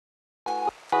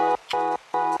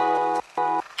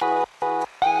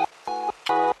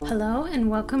Hello and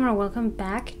welcome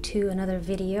back to another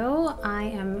video. I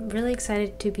am really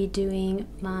excited to be doing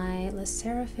my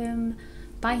SSERAFIM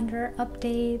binder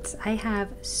updates. I have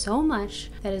so much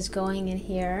that is going in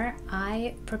here.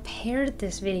 I prepared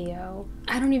this video,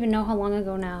 I don't even know how long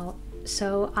ago now,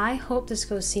 so I hope this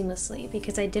goes seamlessly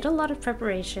because I did a lot of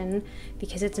preparation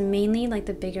because it's mainly like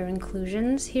the bigger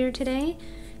inclusions here today,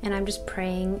 and I'm just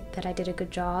praying that I did a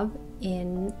good job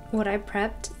in what I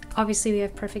prepped. Obviously we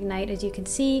have perfect night, as you can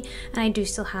see, and I do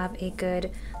still have a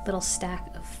good little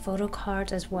stack of photo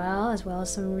cards as well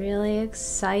as some really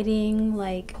exciting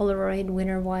like Polaroid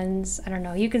winner ones. I don't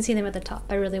know, you can see them at the top.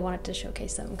 I really wanted to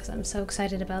showcase them because I'm so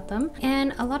excited about them,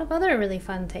 and a lot of other really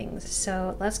fun things.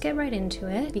 So let's get right into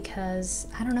it because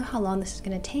I don't know how long this is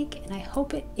going to take, and I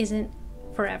hope it isn't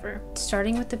forever.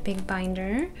 Starting with the big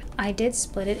binder, I did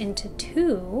split it into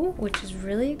two, which is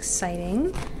really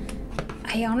exciting.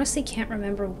 I honestly can't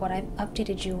remember what I've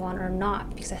updated you on or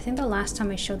not, because I think the last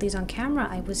time I showed these on camera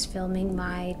I was filming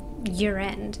my year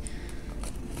end,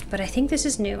 but I think this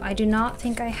is new. I do not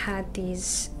think I had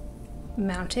these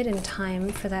mounted in time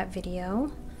for that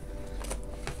video.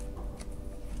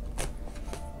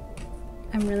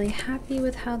 I'm really happy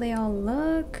with how they all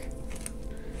look,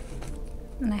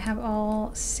 and I have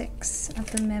all 6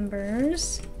 of the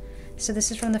members. So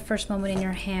this is from the first moment in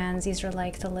your hands. These are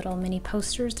like the little mini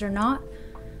posters. They're not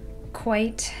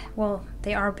quite, well,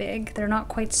 they are big. They're not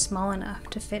quite small enough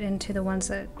to fit into the ones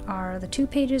that are the 2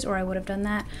 pages, or I would have done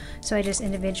that. So I just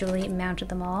individually mounted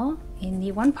them all in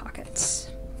the 1 pockets.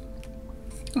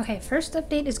 Okay, first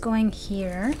update is going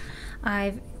here.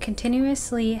 I've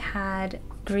continuously had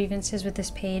grievances with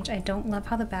this page. I don't love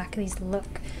how the back of these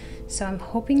look. So I'm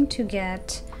hoping to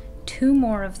get 2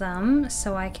 more of them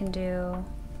so I can do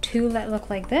 2 that look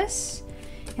like this,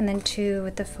 and then 2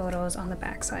 with the photos on the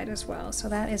back side as well. So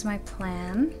that is my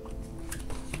plan.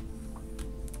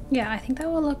 Yeah, I think that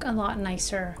will look a lot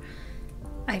nicer.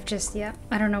 I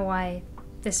don't know why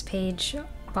this page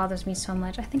bothers me so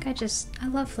much. I think I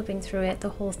love flipping through it, the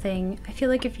whole thing. I feel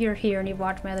like if you're here and you've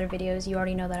watched my other videos, you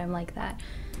already know that I'm like that.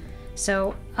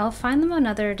 So I'll find them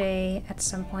another day at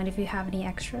some point. If you have any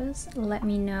extras, let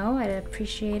me know. I'd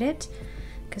appreciate it,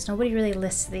 because nobody really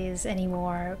lists these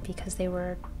anymore because they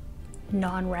were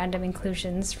non-random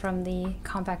inclusions from the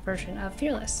compact version of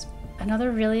Fearless.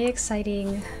 Another really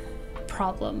exciting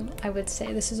problem, I would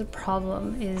say this is a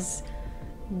problem, is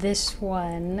this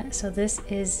one. So this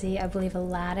is the, I believe,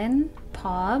 Aladdin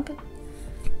Pob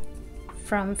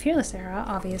from Fearless era,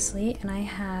 obviously, and I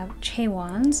have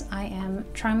Chaewons. I am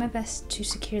trying my best to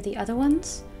secure the other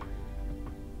ones.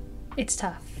 It's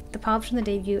tough. The Pobs from the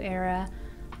debut era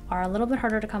are a little bit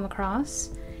harder to come across,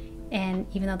 and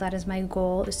even though that is my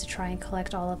goal, is to try and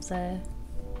collect all of the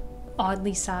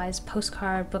oddly sized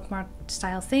postcard bookmark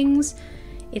style things,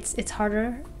 it's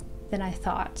harder than I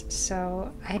thought.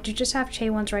 So I do just have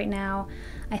Chaewons right now.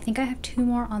 I think I have 2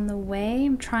 more on the way.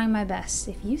 I'm trying my best.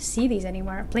 If you see these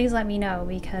anywhere, please let me know,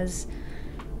 because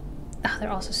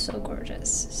they're also so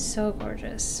gorgeous, so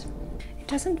gorgeous. It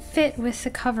doesn't fit with the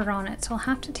cover on it, so I'll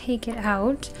have to take it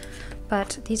out.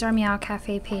 But these are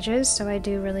Meowcafe pages, so I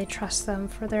do really trust them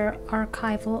for their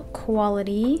archival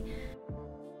quality.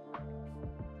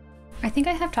 I think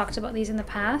I have talked about these in the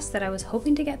past, that I was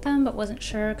hoping to get them but wasn't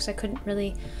sure because I couldn't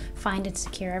really find and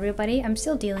secure everybody. I'm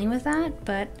still dealing with that,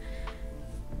 but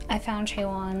I found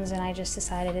Chaewons and I just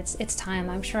decided it's time.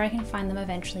 I'm sure I can find them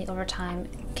eventually over time.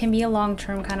 It can be a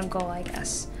long-term kind of goal, I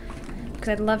guess, because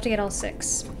I'd love to get all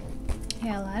 6.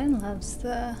 Yeah, Aladdin loves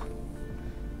the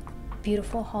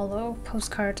beautiful hollow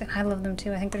postcards, and I love them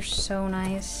too. I think they're so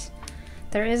nice.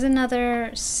 There is another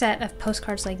set of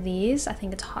postcards like these. I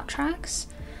think it's Hot Tracks.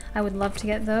 I would love to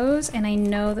get those, and I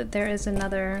know that there is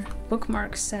another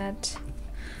bookmark set.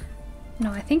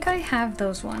 No, I think I have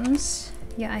those ones.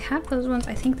 Yeah, I have those ones.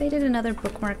 I think they did another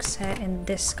bookmark set in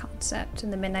this concept,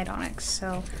 in the Midnight Onyx,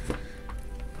 so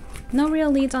no real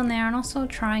leads on there, and also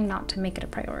trying not to make it a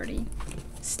priority.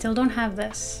 Still don't have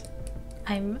this.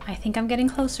 I think I'm getting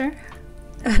closer,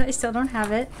 but I still don't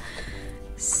have it.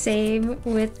 Same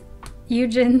with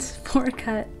Eugen's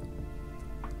 4-cut.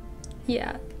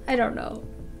 Yeah, I don't know.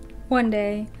 One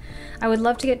day. I would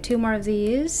love to get 2 more of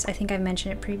these. I think I've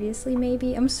mentioned it previously,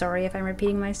 maybe. I'm sorry if I'm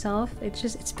repeating myself.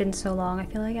 It's been so long. I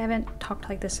feel like I haven't talked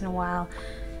like this in a while.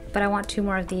 But I want 2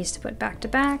 more of these to put back to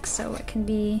back so it can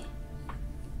be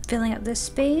filling up this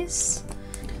space.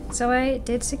 So I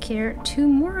did secure 2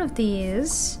 more of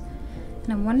these.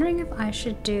 And I'm wondering if I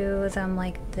should do them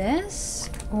like this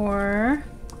or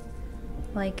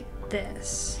like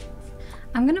this.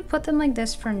 I'm gonna put them like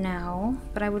this for now,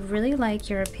 but I would really like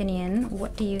your opinion.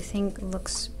 What do you think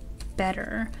looks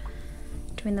better?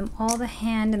 doing them all the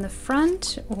hand in the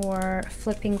front or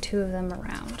flipping 2 of them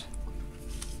around.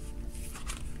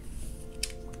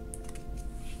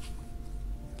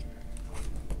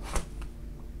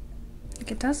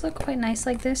 It does look quite nice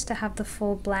like this to have the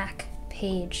full black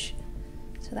page.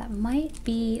 So that might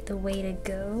be the way to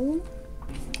go.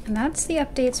 And that's the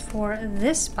updates for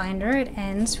this binder. It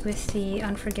ends with the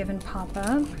Unforgiven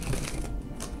pop-up.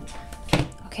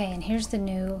 Okay, and here's the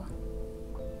new,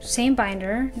 same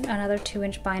binder, another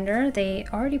 2-inch binder. They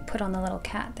already put on the little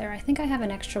cat there. I think I have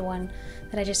an extra one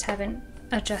that I just haven't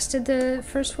adjusted the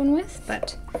first one with,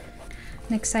 but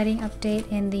an exciting update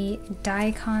in the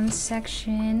Daikon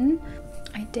section.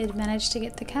 I did manage to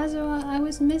get the Kazuha I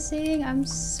was missing. I'm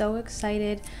so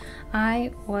excited.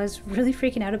 I was really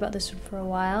freaking out about this one for a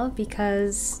while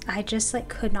because I just like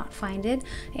could not find it.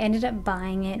 I ended up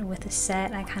buying it with a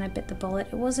set. I kind of bit the bullet.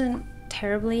 It wasn't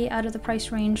terribly out of the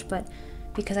price range, but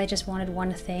because I just wanted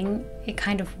one thing, it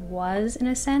kind of was in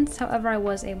a sense. However, I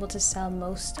was able to sell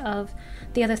most of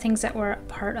the other things that were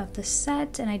part of the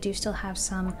set, and I do still have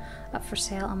some up for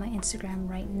sale on my Instagram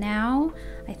right now.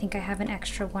 I think I have an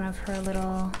extra one of her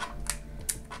little,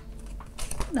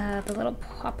 the little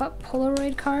pop-up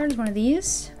Polaroid cards, one of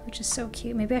these, which is so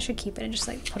cute. Maybe I should keep it and just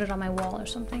like put it on my wall or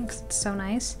something because it's so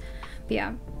nice. But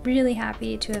yeah, really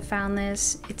happy to have found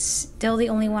this. It's still the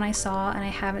only one I saw, and I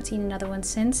haven't seen another one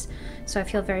since, so I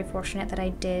feel very fortunate that I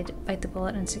did bite the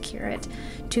bullet and secure it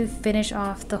to finish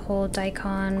off the whole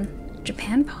Daikon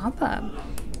Japan pop-up.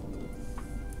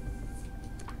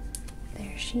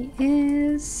 There she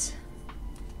is.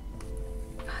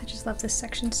 I just love this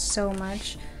section so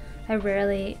much. I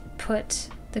rarely put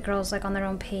the girls like on their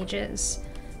own pages,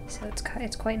 so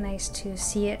it's quite nice to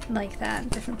see it like that,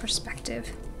 different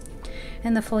perspective.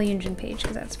 And the full Yunjin page,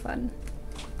 because that's fun.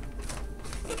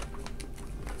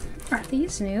 Are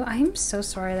these new? I'm so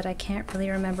sorry that I can't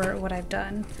really remember what I've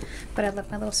done, but I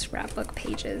love my little scrapbook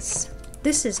pages.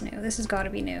 This is new. This has got to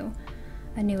be new.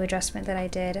 A new adjustment that I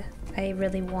did. I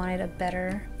really wanted a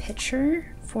better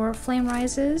picture for Flame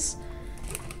Rises,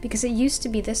 because it used to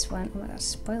be this one. Oh my gosh,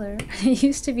 spoiler. It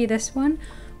used to be this one,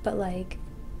 but like,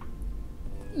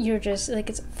 you're just like,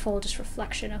 it's a full just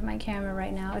reflection of my camera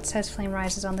right now. It says Flame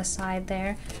Rises on the side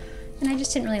there, and I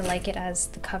just didn't really like it as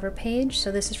the cover page.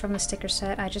 So this is from the sticker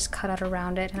set. I just cut out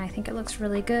around it, and I think it looks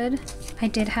really good. I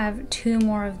did have 2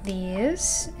 more of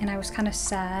these, and I was kind of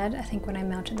sad, I think, when I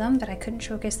mounted them that I couldn't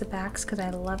showcase the backs because I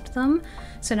loved them.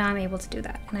 So now I'm able to do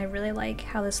that, and I really like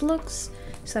how this looks,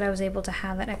 so that I was able to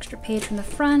have that extra page from the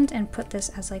front and put this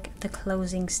as like the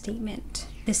closing statement.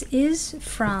 This is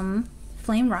from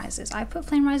Flame Rises. I put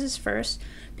Flame Rises first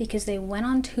because they went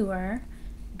on tour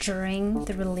during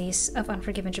the release of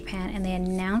Unforgiven Japan, and they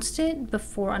announced it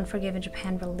before Unforgiven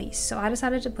Japan released. So I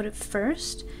decided to put it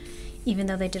first, even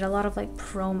though they did a lot of like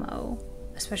promo,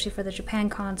 especially for the Japan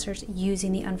concerts,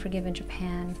 using the Unforgiven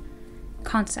Japan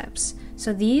concepts.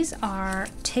 So these are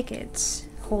tickets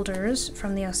holders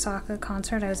from the Osaka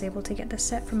concert. I was able to get the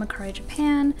set from Akari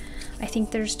Japan. I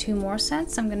think there's 2 more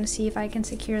sets. I'm gonna see if I can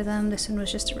secure them. This one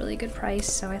was just a really good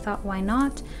price, so I thought, why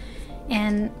not?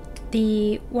 And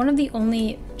one of the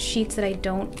only sheets that I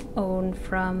don't own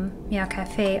from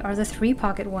Meowcafe are the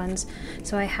 3-pocket ones.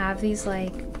 So I have these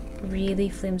like really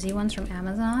flimsy ones from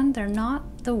Amazon. They're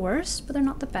not the worst, but they're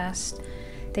not the best.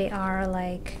 They are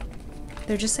like,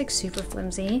 they're just like super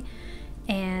flimsy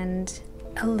and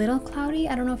a little cloudy.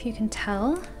 I don't know if you can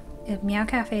tell. If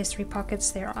Meowcafe is 3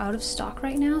 pockets, they're out of stock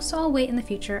right now, so I'll wait in the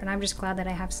future, and I'm just glad that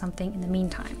I have something in the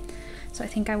meantime. So I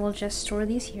think I will just store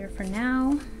these here for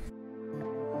now.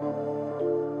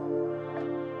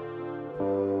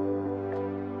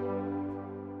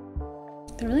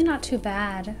 They're really not too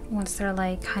bad once they're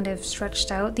like kind of stretched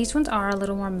out. These ones are a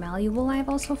little more malleable, I've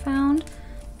also found.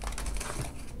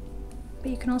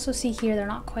 But you can also see here they're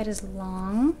not quite as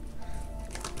long.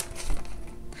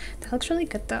 Looks really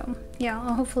good though. Yeah,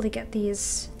 I'll hopefully get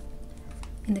these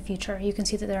in the future. You can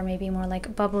see that they're maybe more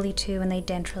like bubbly too, and they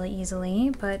dent really easily.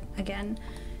 But again,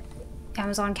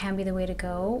 Amazon can be the way to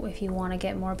go if you want to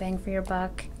get more bang for your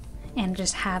buck and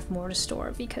just have more to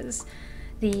store, because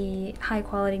the high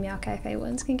quality Meowcafe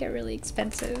ones can get really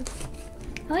expensive.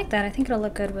 I like that. I think it'll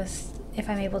look good with if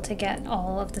I'm able to get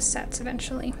all of the sets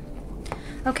eventually.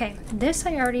 Okay, this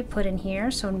I already put in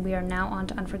here, so we are now on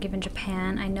to Unforgiven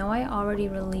Japan. I know I already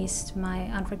released my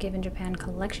Unforgiven Japan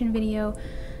collection video.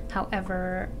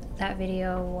 However, that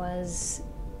video was,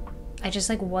 I just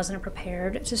like wasn't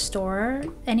prepared to store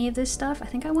any of this stuff. I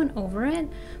think I went over it,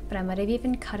 but I might have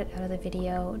even cut it out of the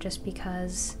video just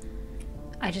because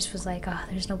I just was like, oh,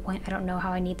 there's no point. I don't know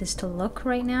how I need this to look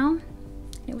right now.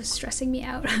 It was stressing me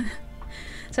out.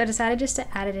 So I decided just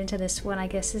to add it into this one. I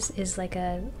guess this is like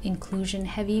a inclusion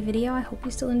heavy video. I hope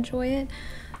you still enjoy it.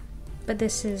 But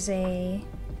this is a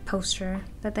poster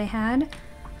that they had.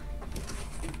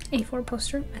 A4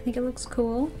 poster. I think it looks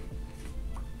cool.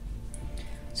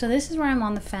 So this is where I'm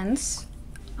on the fence.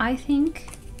 I think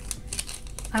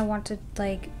I want to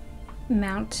like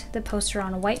mount the poster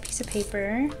on a white piece of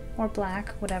paper or black,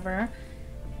 whatever.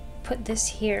 Put this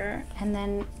here, and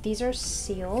then these are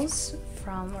seals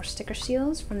from, or sticker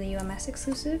seals from the UMS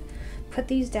exclusive. Put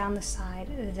these down the side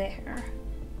there.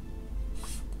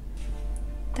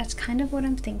 That's kind of what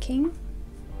I'm thinking,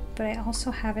 but I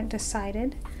also haven't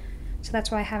decided, so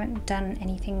that's why I haven't done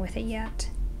anything with it yet.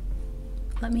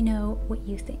 Let me know what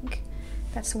you think.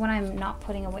 That's the one I'm not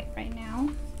putting away right now.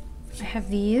 I have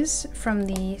these from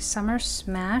the Summer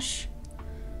Splash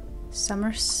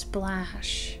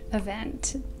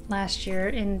event last year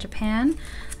in Japan.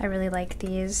 I really like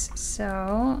these,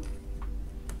 so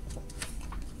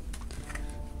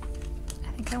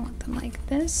I think I want them like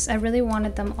this. I really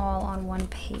wanted them all on one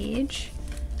page.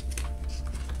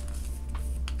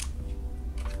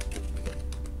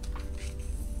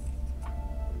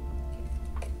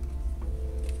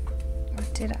 Or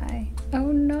did I?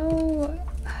 Oh no!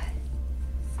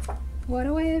 Why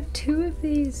do I have two of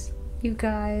these, you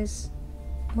guys?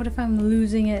 What if I'm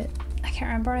losing it? I can't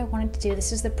remember what I wanted to do.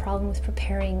 This is the problem with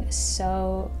preparing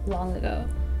so long ago.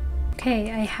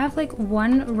 Okay, I have like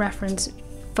one reference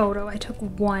photo. I took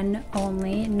one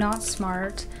only, not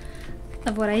smart,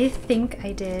 of what I think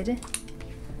I did.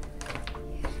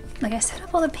 Like I set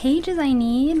up all the pages I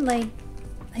need, like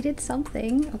I did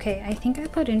something. Okay, I think I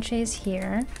put inches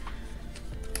here.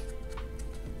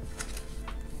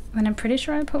 And I'm pretty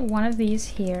sure I put one of these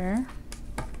here.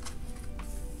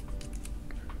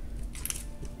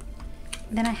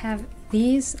 Then I have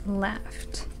these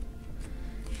left.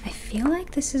 I feel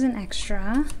like this is an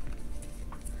extra.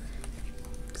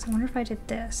 So I wonder if I did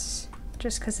this,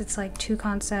 just because it's like two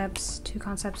concepts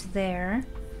there.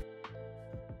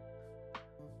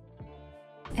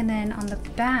 And then on the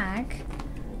back,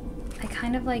 I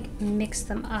kind of like mix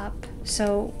them up.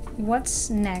 So what's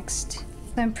next?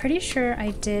 I'm pretty sure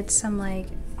I did some like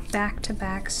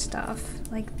back-to-back stuff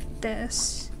like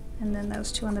this, and then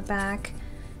those two on the back,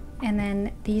 and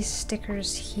then these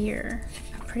stickers here.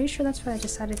 I'm pretty sure that's what I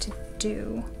decided to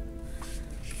do,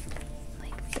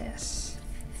 like this.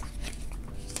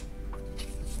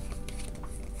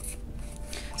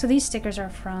 So these stickers are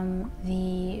from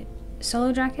the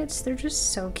solo jackets. They're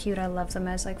just so cute. I love them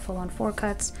as like full-on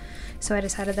 4-cuts. So I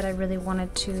decided that I really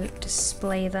wanted to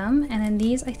display them. And then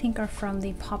these I think are from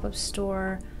the pop-up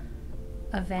store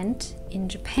event in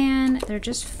Japan. They're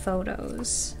just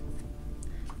photos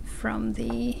from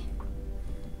the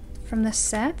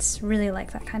sets. Really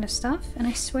like that kind of stuff. And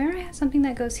I swear I had something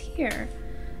that goes here,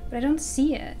 but I don't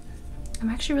see it. I'm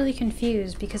actually really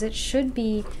confused because it should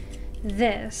be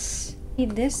this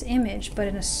image, but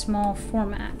in a small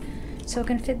format. So it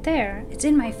can fit there. It's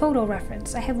in my photo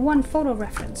reference. I have one photo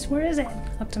reference. Where is it?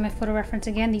 Look to my photo reference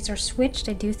again. These are switched.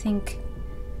 I do think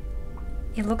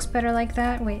it looks better like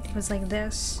that. Wait, it was like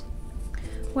this.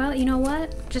 Well, you know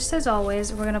what? Just as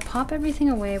always, we're gonna pop everything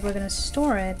away. We're gonna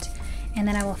store it, and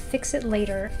then I will fix it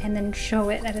later and then show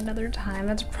it at another time.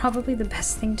 That's probably the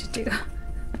best thing to do.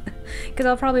 Because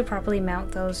I'll probably properly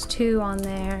mount those two on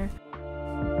there.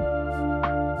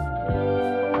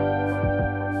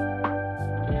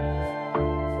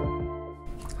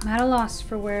 I'm at a loss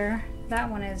for where that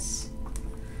one is.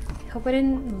 I hope I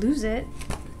didn't lose it.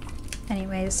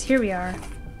 Anyways, here we are.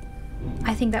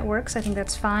 I think that works. I think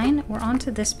that's fine. We're on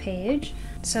to this page.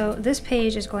 So this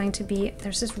page is going to be,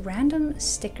 there's this random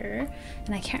sticker,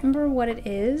 and I can't remember what it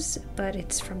is, but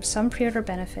it's from some pre-order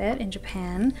benefit in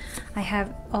Japan. I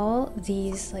have all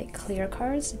these like clear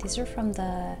cards. These are from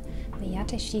the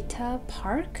Miyateshita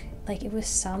Park. Like it was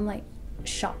some like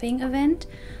shopping event.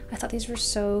 I thought these were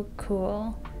so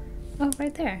cool. Oh,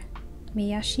 right there.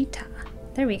 Miyashita.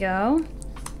 There we go.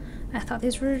 I thought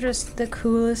these were just the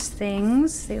coolest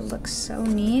things. They look so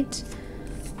neat.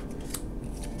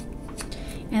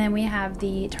 And then we have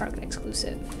the Target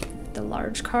exclusive, the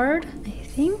large card. I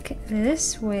think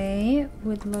this way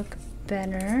would look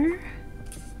better.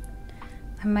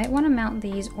 I might want to mount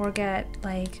these or get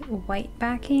like white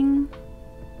backing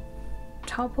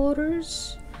top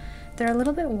loaders. They're a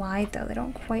little bit wide though. They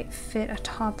don't quite fit a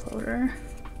top loader.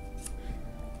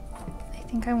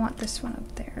 I think I want this one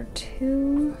up there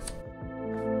too.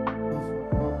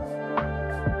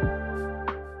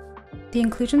 The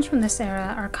inclusions from this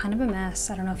era are kind of a mess.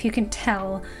 I don't know if you can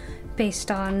tell based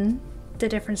on the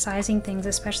different sizing things,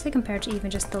 especially compared to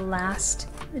even just the last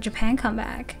Japan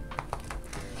comeback.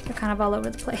 They're kind of all over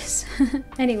the place.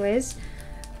 Anyways,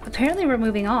 apparently we're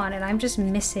moving on and I'm just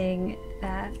missing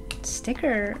that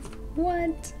sticker.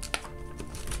 What?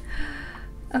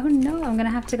 Oh no, I'm gonna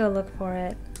have to go look for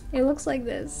it. It looks like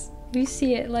this. If you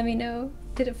see it, let me know.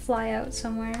 Did it fly out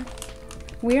somewhere?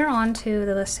 We are on to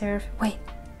the SSERAFIM. Wait,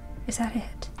 is that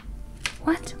it?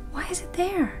 What? Why is it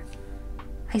there?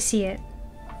 I see it.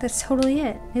 That's totally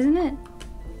it, isn't it?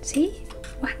 See?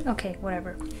 What? Okay,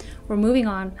 whatever. We're moving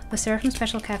on. The SSERAFIM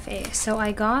Special Cafe. So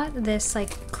I got this like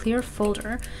clear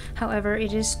folder. However,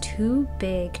 it is too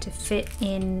big to fit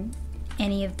in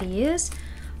any of these.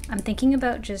 I'm thinking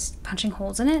about just punching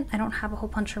holes in it. I don't have a hole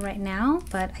puncher right now,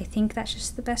 but I think that's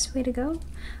just the best way to go.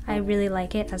 I really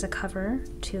like it as a cover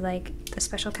to like the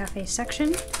Special Cafe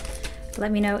section.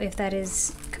 Let me know if that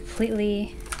is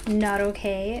completely not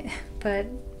okay, but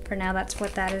for now that's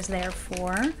what that is there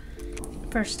for.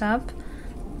 First up,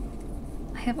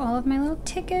 I have all of my little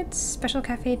tickets, Special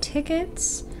Cafe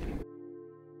tickets.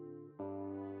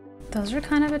 Those are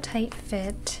kind of a tight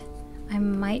fit. I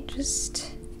might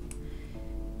just,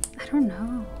 I don't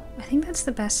know. I think that's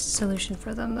the best solution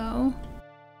for them though.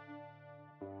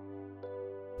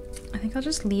 I think I'll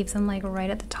just leave them like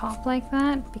right at the top like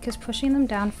that because pushing them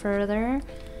down further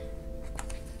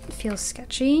feels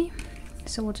sketchy.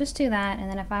 So we'll just do that, and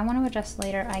then if I want to adjust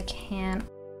later, I can.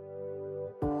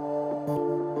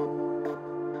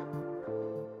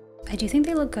 I do think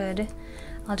they look good.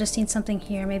 I'll just need something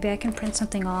here. Maybe I can print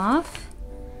something off.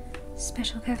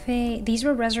 Special Cafe. These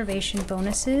were reservation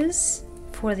bonuses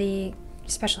for the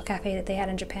Special Cafe that they had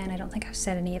in Japan. I don't think I've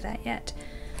said any of that yet,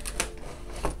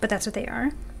 but that's what they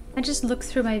are. I just looked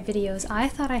through my videos. I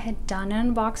thought I had done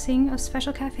an unboxing of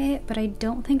Special Cafe, but I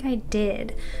don't think I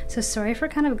did. So sorry for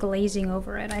kind of glazing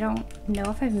over it. I don't know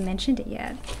if I've mentioned it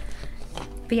yet.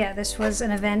 But yeah, this was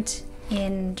an event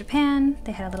in Japan.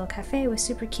 They had a little cafe, it was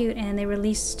super cute, and they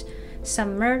released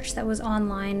some merch that was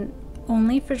online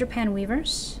only for Japan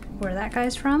weavers, where that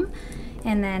guy's from.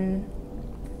 And then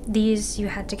these you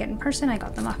had to get in person. I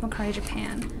got them off Mercari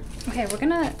Japan. Okay, we're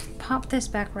gonna pop this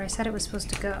back where I said it was supposed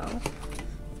to go,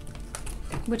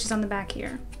 which is on the back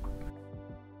here.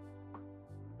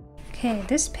 Okay,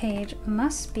 this page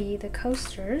must be the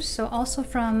coasters. So also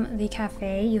from the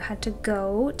cafe, you had to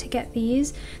go to get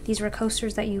these. These were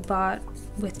coasters that you bought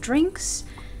with drinks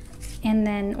and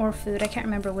then, or food, I can't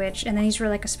remember which. And then these were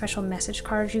like a special message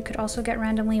card you could also get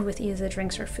randomly with either the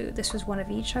drinks or food. This was one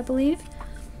of each, I believe.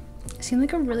 It seemed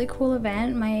like a really cool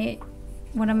event.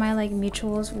 One of my like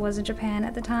mutuals was in Japan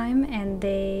at the time, and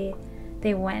they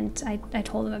went. I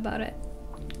told them about it.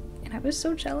 I was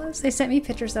so jealous. They sent me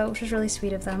pictures though, which was really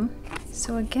sweet of them.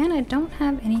 So again, I don't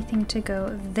have anything to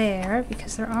go there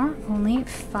because there are only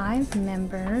 5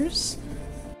 members.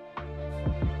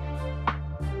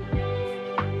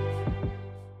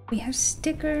 We have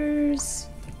stickers.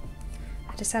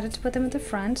 I decided to put them at the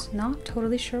front. Not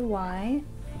totally sure why,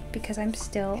 because I'm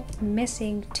still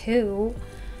missing 2.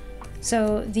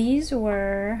 So these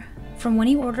were from when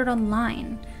you ordered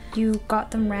online. You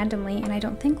got them randomly, and I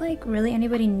don't think like really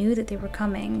anybody knew that they were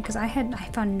coming because I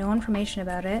found no information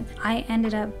about it. I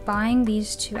ended up buying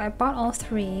these 2. I bought all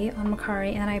 3 on Mercari,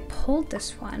 and then I pulled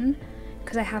this one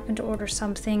because I happened to order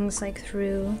some things like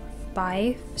through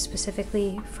Buy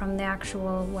specifically from the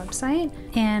actual website,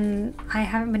 and I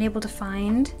haven't been able to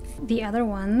find the other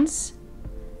ones.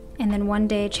 And then one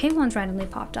day Chaewon's randomly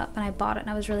popped up and I bought it, and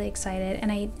I was really excited.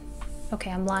 And okay,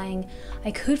 I'm lying.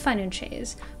 I could find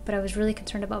Unchae's, but I was really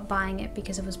concerned about buying it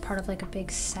because it was part of like a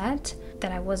big set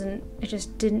that it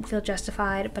just didn't feel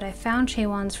justified. But I found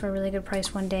Chaewon's for a really good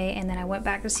price one day, and then I went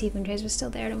back to see if Unchae's was still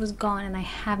there, and it was gone, and I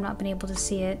have not been able to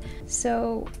see it.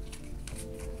 So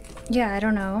yeah, I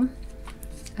don't know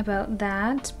about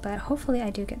that, but hopefully I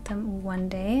do get them one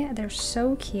day. They're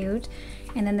so cute.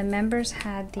 And then the members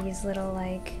had these little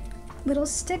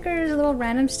stickers, little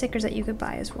random stickers that you could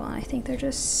buy as well. And I think they're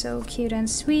just so cute and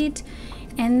sweet.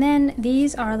 And then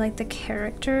these are like the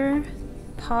character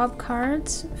POB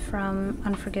cards from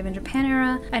Unforgiven Japan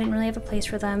era. I didn't really have a place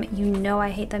for them. You know I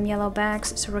hate them yellow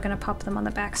backs, so we're gonna pop them on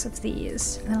the backs of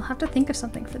these. And I'll have to think of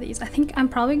something for these. I think I'm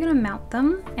probably gonna mount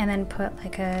them and then put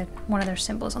like one of their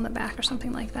symbols on the back or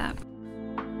something like that.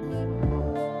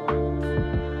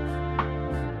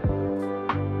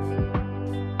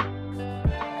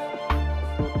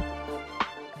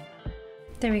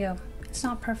 There we go. It's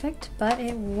not perfect, but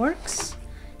it works.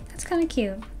 That's kind of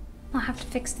cute. I'll have to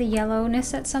fix the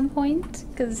yellowness at some point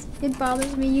because it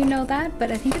bothers me, you know that,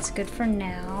 but I think it's good for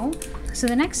now. So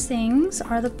the next things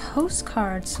are the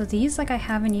postcards. So these I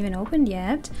haven't even opened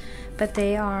yet, but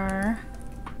they are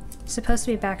supposed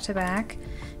to be back to back.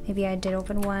 Maybe I did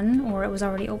open one or it was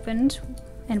already opened.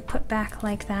 and put back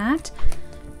like that,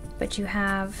 but you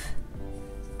have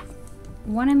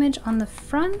one image on the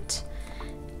front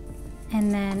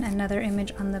and then another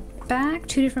image on the back,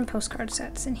 two different postcard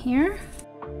sets in here.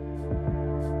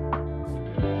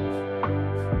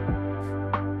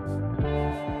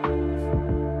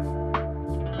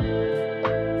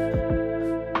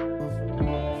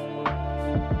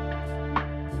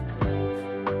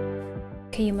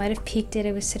 Okay, you might have peeked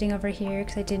it was sitting over here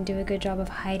because I didn't do a good job of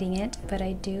hiding it, but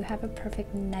I do have a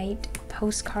perfect night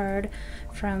postcard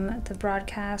from the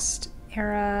broadcast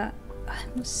era.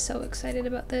 I'm so excited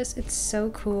about this. It's so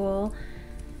cool.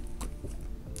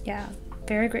 Yeah,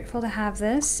 very grateful to have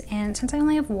this. And since I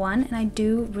only have one and I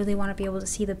do really want to be able to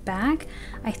see the back,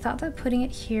 I thought that putting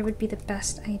it here would be the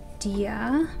best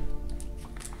idea.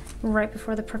 Right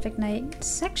before the perfect night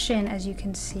section, as you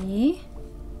can see.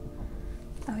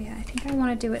 Oh yeah, I think I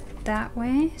want to do it that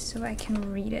way so I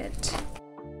can read it.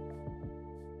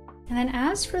 And then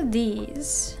as for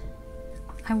these,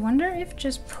 I wonder if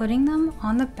just putting them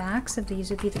on the backs of these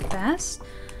would be the best,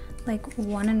 like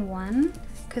one and one,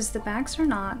 because the backs are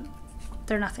not,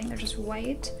 they're nothing, they're just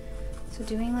white. So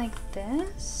doing like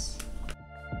this.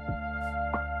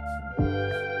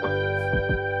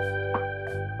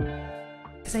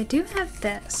 Because I do have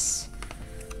this,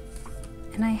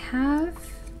 and I have,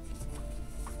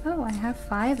 oh, I have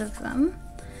 5 of them.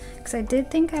 Because I did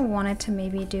think I wanted to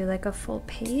maybe do like a full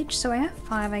page. So I have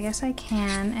 5, I guess I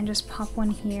can, and just pop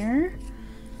one here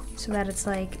so that it's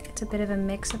like, it's a bit of a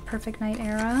mix of Perfect Night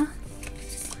era.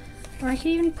 Or I could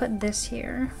even put this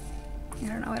here. I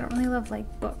don't know, I don't really love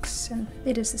like books, and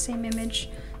it is the same image.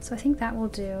 So I think that will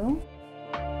do.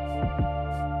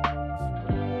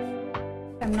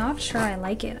 I'm not sure I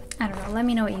like it. I don't know, let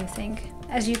me know what you think.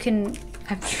 As you can,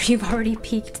 I'm sure you've already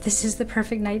peeked, this is the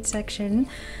Perfect Night section.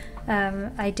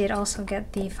 I did also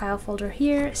get the file folder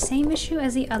here. Same issue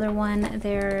as the other one,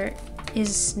 there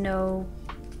is no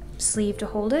sleeve to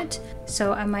hold it,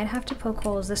 so I might have to poke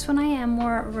holes. This one I am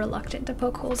more reluctant to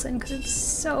poke holes in because it's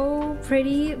so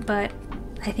pretty, but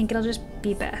I think it'll just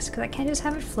be best because I can't just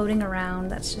have it floating around.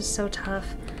 That's just so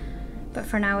tough. But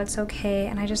for now it's okay,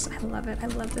 and I love it. I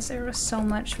love this era so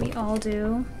much. We all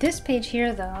do. This page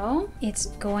here though, it's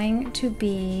going to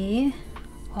be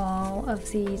all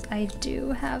of these. I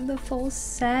do have the full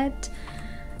set.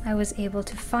 I was able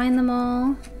to find them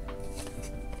all.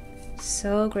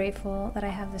 So grateful that I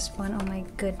have this one. Oh my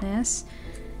goodness.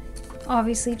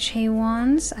 Obviously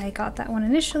Chaewon's, I got that one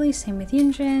initially, same with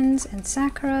Yunjin's and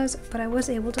Sakura's, but I was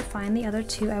able to find the other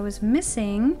two I was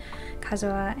missing,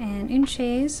 Kazuha and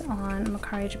Unche's, on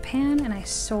Mercari Japan, and I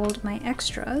sold my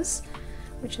extras,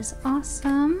 which is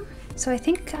awesome. So I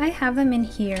think I have them in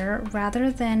here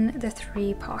rather than the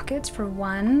 3 pockets. For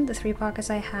one, the 3 pockets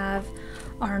I have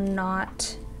are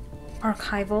not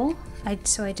archival,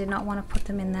 so I did not want to put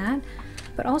them in that.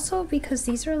 But also because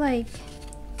these are like,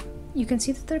 you can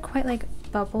see that they're quite like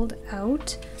bubbled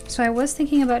out. So I was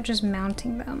thinking about just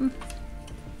mounting them.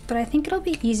 But I think it'll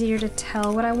be easier to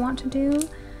tell what I want to do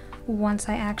once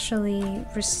I actually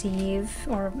receive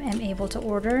or am able to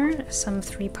order some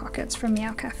 3 pockets from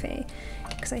Meowcafe.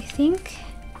 Because I think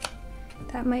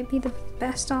that might be the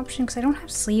best option, because I don't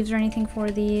have sleeves or anything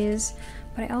for these,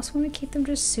 but I also want to keep them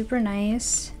just super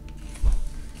nice.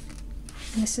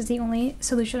 And this is the only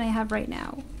solution I have right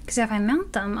now. Because if I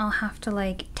mount them, I'll have to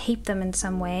like tape them in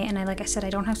some way, and like I said, I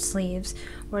don't have sleeves.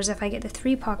 Whereas if I get the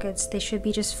 3 pockets, they should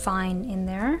be just fine in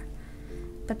there.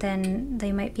 But then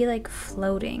they might be like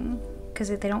floating, because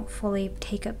they don't fully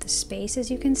take up the space,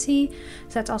 as you can see.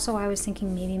 So that's also why I was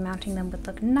thinking maybe mounting them would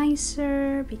look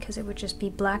nicer, because it would just be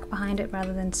black behind it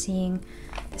rather than seeing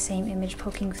the same image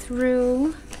poking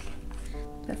through.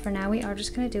 But for now we are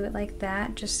just going to do it like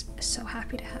that. Just so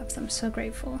happy to have them, so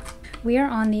grateful. We are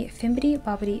on the Fimbity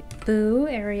Bobbity Boo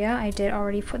area. I did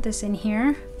already put this in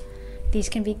here. These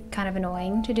can be kind of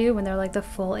annoying to do when they're like the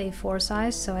full A4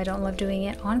 size, so I don't love doing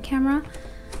it on camera.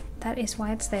 That is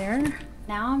why it's there.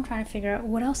 Now I'm trying to figure out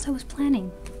what else I was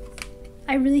planning.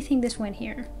 I really think this went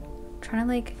here. I'm trying to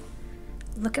like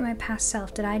look at my past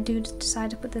self. Did I decide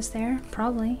to put this there?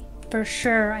 Probably. For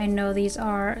sure, I know these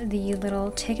are the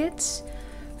little tickets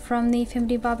from the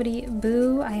Fimbity Bobbity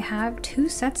Boo. I have 2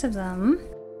 sets of them.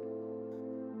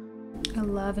 I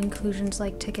love inclusions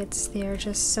like tickets. They're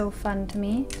just so fun to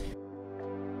me.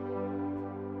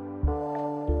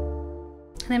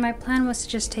 And then my plan was to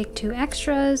just take 2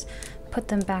 extras, put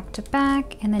them back to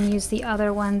back, and then use the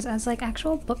other ones as like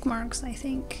actual bookmarks, I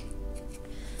think.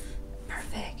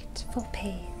 Perfect, full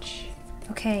page.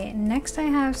 Okay, next I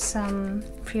have some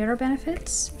pre-order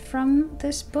benefits from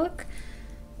this book.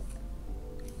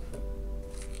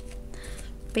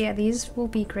 But yeah, these will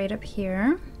be great up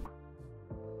here.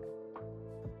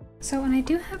 So, and I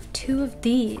do have 2 of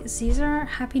these. These are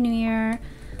Happy New Year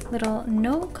little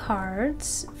note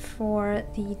cards for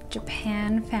the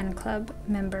Japan fan club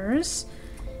members.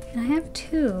 And I have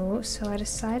 2, so I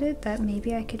decided that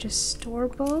maybe I could just store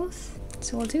both.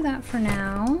 So we'll do that for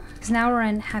now. Because now we're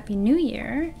in Happy New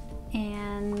Year,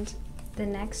 and the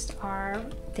next are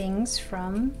things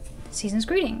from Season's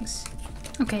Greetings.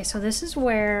 Okay, so this is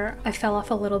where I fell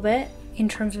off a little bit in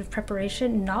terms of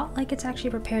preparation. Not like it's actually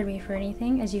prepared me for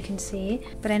anything, as you can see.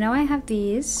 But I know I have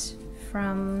these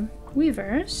from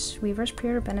Weavers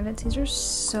pre-order benefits. These are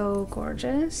so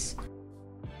gorgeous.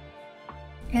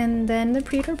 And then the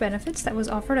pre-order benefits that was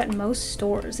offered at most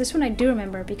stores. This one I do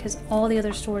remember because all the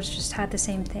other stores just had the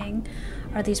same thing,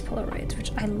 are these Polaroids,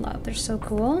 which I love. They're so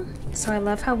cool. So I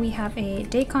love how we have a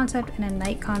day concept and a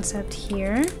night concept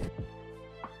here.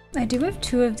 I do have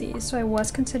 2 of these, so I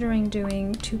was considering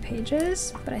doing 2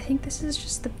 pages, but I think this is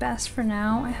just the best for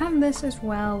now. I have this as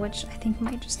well, which I think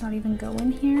might just not even go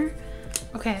in here.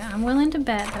 Okay, I'm willing to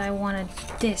bet that I wanted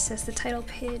this as the title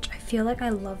page. I feel like I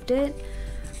loved it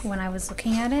when I was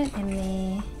looking at it in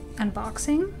the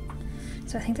unboxing.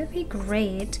 So I think that'd be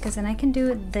great, because then I can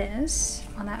do this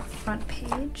on that front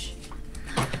page.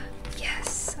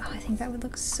 Yes, oh, I think that would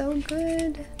look so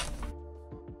good.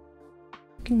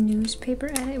 Newspaper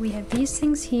edit, we have these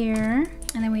things here,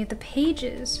 and then we have the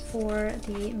pages for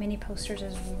the mini posters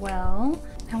as well.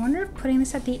 I wonder if putting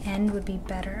this at the end would be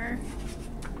better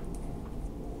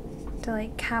to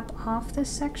like cap off this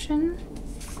section.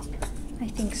 I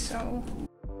think so.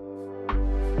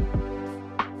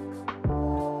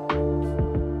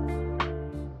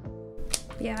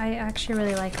 Yeah, I actually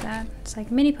really like that. It's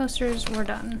like mini posters, we're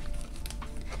done.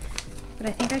 But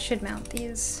I think I should mount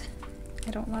these. I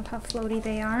don't love how floaty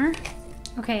they are.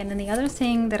 Okay, and then the other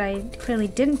thing that I clearly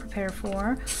didn't prepare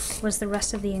for was the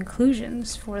rest of the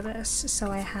inclusions for this. So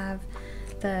I have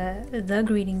the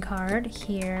greeting card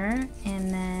here,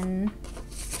 and then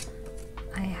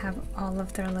I have all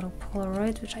of their little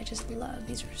Polaroids, which I just love.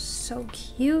 These are so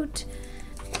cute.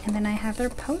 And then I have their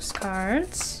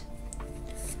postcards,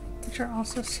 which are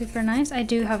also super nice. I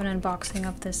do have an unboxing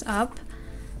of this up,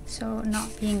 so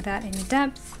not being that in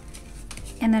depth.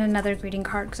 And then another greeting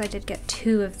card, because I did get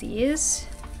 2 of these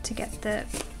to get the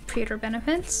pre-order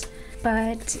benefits.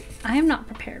 But I am not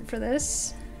prepared for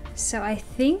this, so I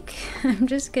think I'm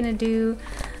just gonna do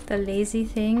the lazy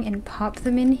thing and pop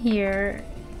them in here,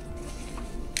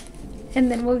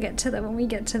 and then we'll get to them when we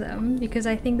get to them, because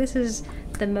I think this is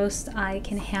the most I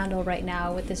can handle right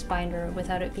now with this binder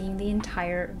without it being the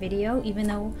entire video, even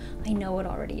though I know it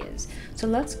already is. So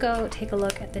let's go take a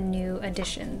look at the new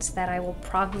additions that I will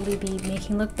probably be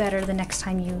making look better the next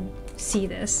time you see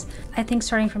this. I think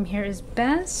starting from here is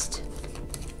best.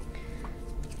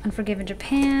 Unforgiven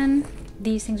Japan.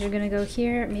 These things are gonna go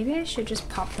here. Maybe I should just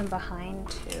pop them behind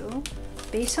too.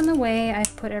 Based on the way I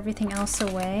put everything else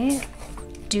away,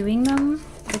 doing them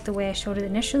like the way I showed it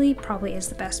initially probably is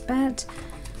the best bet.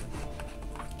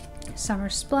 Summer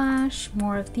Splash,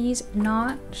 more of these.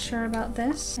 Not sure about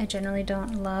this. I generally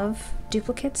don't love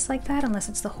duplicates like that unless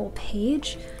it's the whole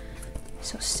page.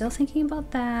 So still thinking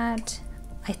about that.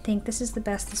 I think this is the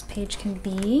best this page can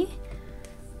be.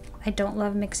 I don't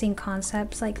love mixing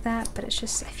concepts like that, but it's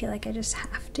just, I feel like I just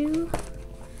have to.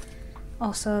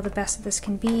 Also, the best that this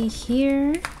can be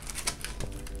here.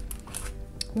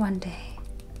 One day,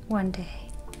 one day.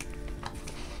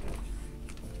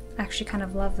 Actually kind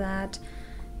of love that.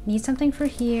 Need something for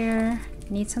here,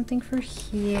 need something for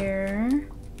here.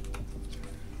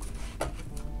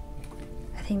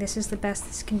 I think this is the best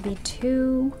this can be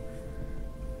too.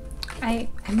 I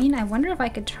mean, I wonder if I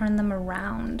could turn them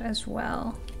around as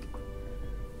well.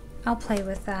 I'll play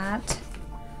with that.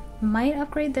 Might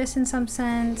upgrade this in some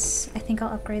sense. I think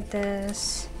I'll upgrade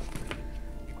this.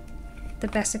 The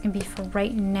best it can be for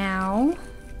right now.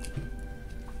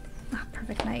 Ah,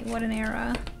 Perfect Night, what an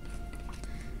era.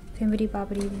 Bibbidi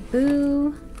Bobbidi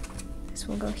Boo. This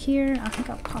will go here. I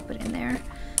think I'll pop it in there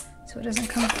so it doesn't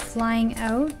come flying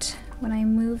out when I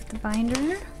move the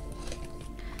binder.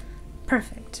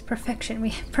 Perfect.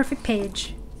 Perfection. Perfect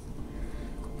page.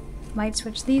 Might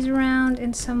switch these around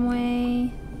in some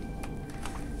way.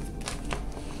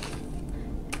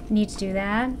 Need to do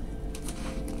that.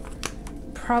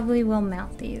 Probably will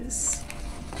mount these.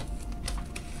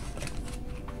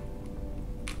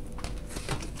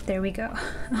 There we go.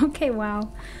 Okay,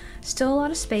 wow. Still a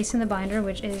lot of space in the binder,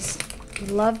 which is,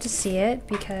 love to see it,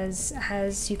 because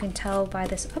as you can tell by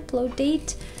this upload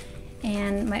date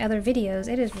and my other videos,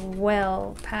 it is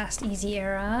well past easy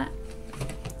era.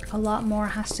 A lot more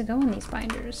has to go in these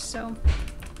binders, so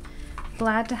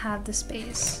glad to have the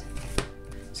space.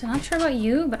 So not sure about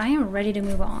you, but I am ready to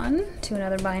move on to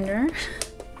another binder.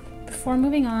 Before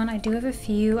moving on, I do have a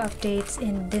few updates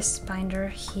in this binder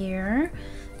here,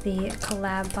 the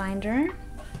Collab binder.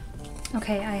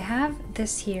 Okay, I have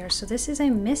this here. So this is a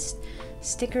mist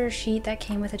sticker sheet that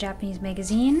came with a Japanese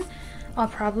magazine. I'll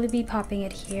probably be popping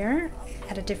it here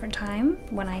at a different time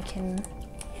when I can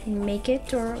make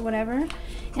it or whatever.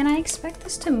 And I expect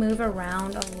this to move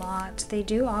around a lot. They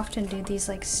do often do these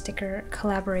like sticker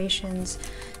collaborations.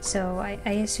 So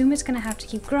I assume it's gonna have to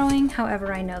keep growing.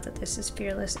 However, I know that this is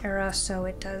Fearless Era, so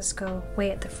it does go way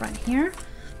at the front here.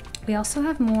 We also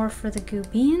have more for the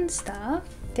Goobien stuff.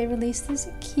 They released this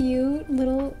cute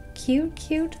little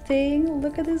cute thing.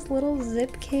 Look at this little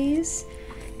zip case.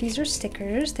 These are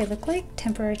stickers. They look like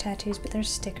temporary tattoos, but they're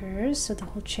stickers. So the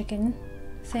whole chicken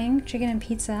thing, chicken and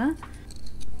pizza.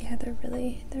 Yeah, they're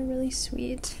really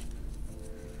sweet.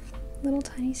 Little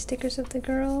tiny stickers of the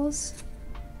girls.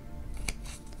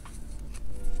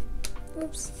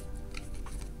 Oops.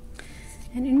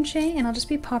 And Unche, and I'll just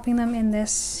be popping them in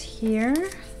this here.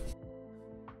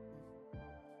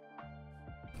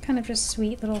 Kind of just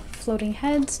sweet little floating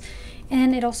heads.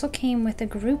 And it also came with a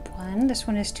group one. This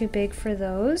one is too big for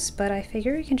those, but I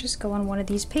figure you can just go on one of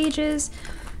these pages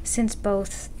since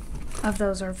both of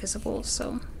those are visible.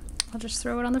 So I'll just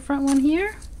throw it on the front one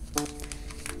here.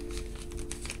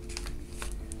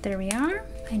 There we are.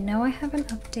 I know I have an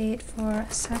update for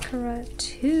Sakura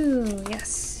too.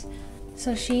 Yes.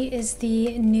 So she is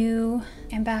the new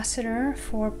ambassador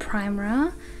for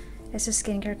Primera. It's a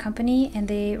skincare company, and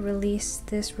they released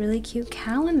this really cute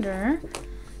calendar.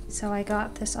 So I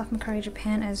got this off Mercari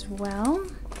Japan as well.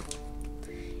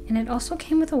 And it also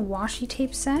came with a washi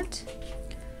tape set.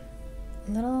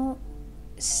 Little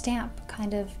stamp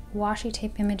kind of washi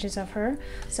tape images of her.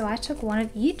 So I took one of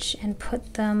each and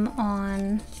put them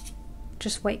on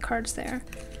just white cards there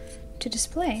to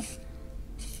display.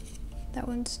 That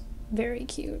one's very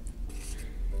cute.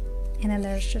 And then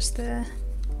there's just the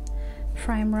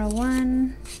Primera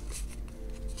one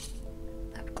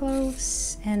up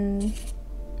close, and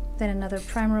then another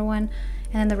Primera one,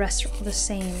 and then the rest are all the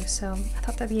same. So I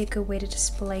thought that'd be a good way to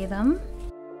display them.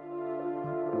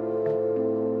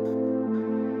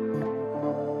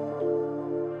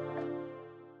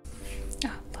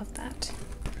 Oh, love that.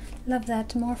 Love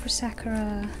that. More for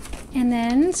Sakura. And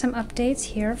then some updates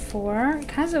here for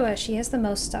Kazuha. She has the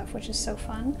most stuff, which is so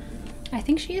fun. I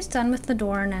think she is done with the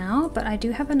door now, but I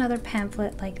do have another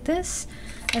pamphlet like this,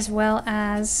 as well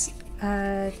as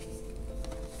a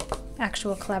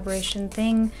actual collaboration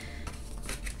thing.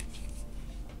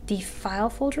 The file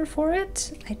folder for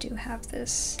it, I do have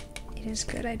this. It is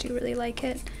good, I do really like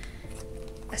it.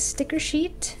 A sticker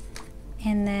sheet,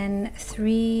 and then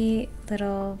 3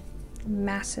 little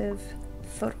massive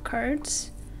photo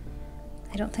cards.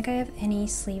 I don't think I have any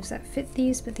sleeves that fit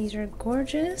these, but these are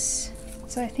gorgeous.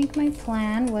 So I think my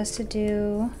plan was to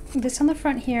do this on the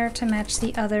front here to match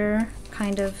the other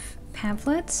kind of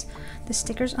pamphlets, the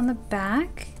stickers on the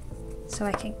back, so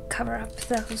I can cover up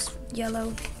those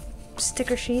yellow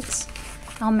sticker sheets.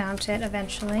 I'll mount it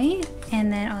eventually.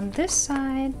 And then on this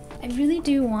side, I really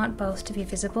do want both to be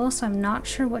visible, so I'm not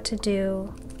sure what to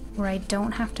do where I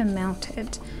don't have to mount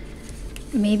it.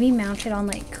 Maybe mount it on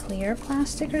like clear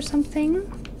plastic or something,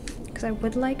 because I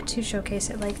would like to showcase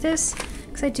it like this.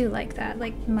 Because I do like that,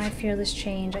 like my Fearless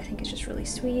Change, I think it's just really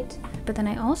sweet. But then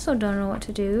I also don't know what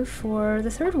to do for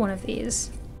the third one of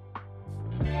these.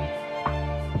 I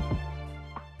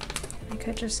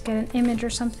could just get an image or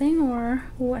something, or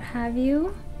what have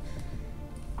you.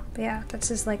 But yeah,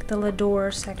 this is like the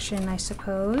L'Adore section, I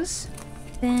suppose.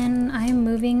 Then I'm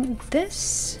moving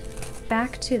this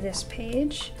back to this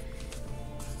page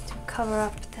to cover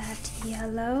up that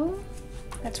yellow.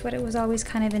 That's what it was always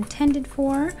kind of intended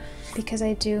for, because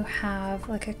I do have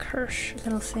like a Kirsch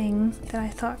little thing that I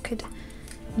thought could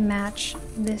match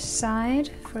this side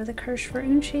for the Kirsch for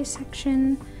Unche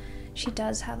section. She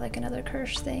does have like another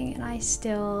Kirsch thing, and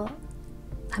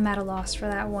I'm at a loss for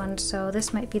that one, so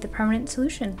this might be the permanent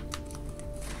solution.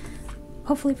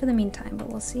 Hopefully for the meantime, but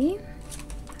we'll see.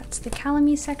 That's the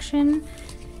Calamy section.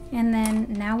 And then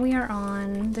now we are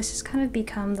on, this has kind of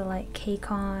become the like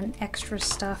KCON extra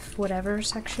stuff whatever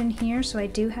section here, so I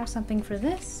do have something for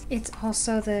this. It's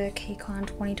also the KCON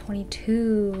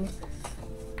 2022,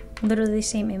 literally the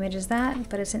same image as that,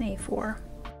 but it's an A4.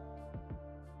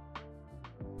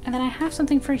 And then I have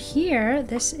something for here.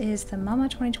 This is the Mama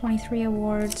 2023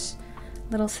 Awards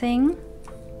little thing.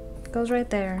 Goes right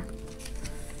there.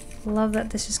 Love that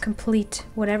this is complete.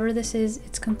 Whatever this is,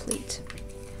 it's complete.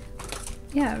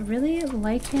 Yeah, really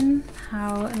liking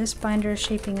how this binder is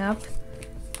shaping up.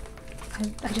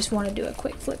 I just want to do a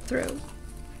quick flip through.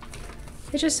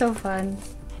 It's just so fun.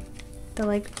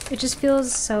 It just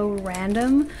feels so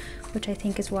random, which I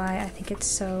think is why I think it's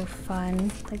so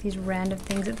fun. Like these random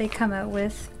things that they come out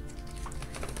with.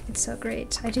 It's so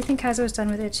great. I do think Kazuha's done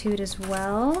with Etude as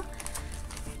well.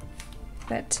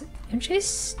 But I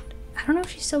don't know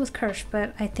if she's still with Kirsch,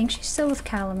 but I think she's still with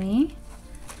Calamy.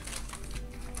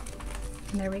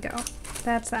 And there we go.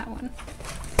 That's that one.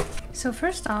 So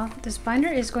first off, this binder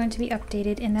is going to be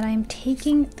updated in that I'm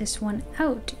taking this one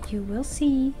out. You will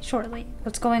see shortly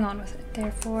what's going on with it.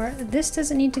 Therefore, this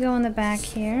doesn't need to go on the back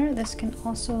here. This can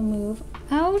also move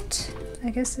out.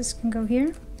 I guess this can go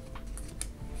here.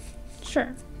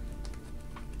 Sure.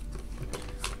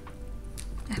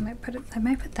 I might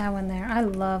put that one there. I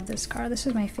love this card. This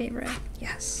is my favorite.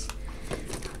 Yes.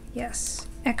 Yes.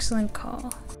 Excellent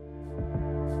call.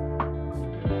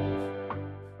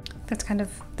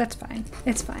 That's fine.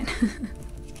 It's fine.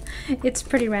 It's a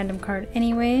pretty random card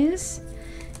anyways.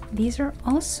 These are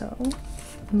also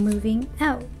moving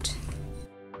out.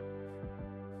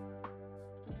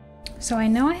 So I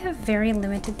know I have very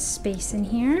limited space in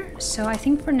here, so I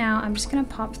think for now I'm just gonna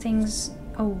pop things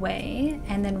away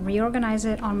and then reorganize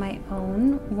it on my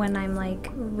own when I'm like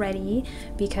ready,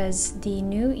 because the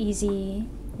new easy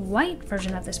white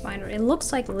version of this binder, it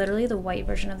looks like literally the white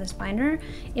version of this binder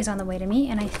is on the way to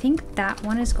me, and I think that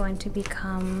one is going to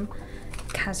become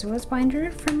Kazuha's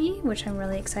binder for me, which I'm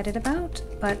really excited about.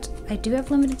 But I do have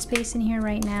limited space in here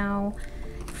right now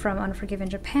from Unforgiven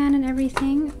Japan and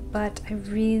everything, but I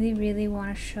really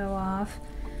want to show off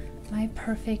my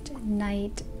perfect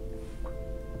night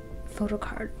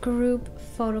photocard, group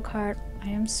photocard. I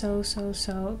am so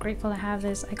grateful to have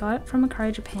this. I got it from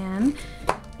Akari Japan.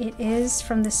 It is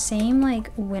from the same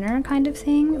like winner kind of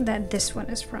thing that this one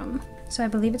is from. So I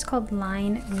believe it's called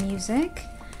Line Music.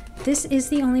 This is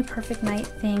the only perfect night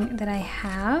thing that I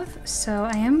have, so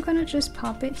I am gonna just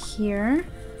pop it here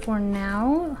for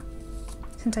now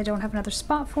since I don't have another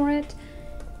spot for it.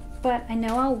 But I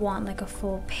know I'll want like a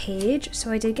full page,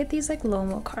 so I did get these like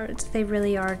Lomo cards. They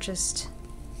really are just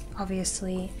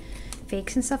obviously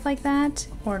fakes and stuff like that,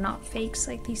 or not fakes,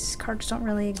 like these cards don't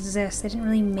really exist. They didn't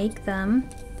really make them.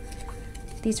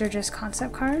 These are just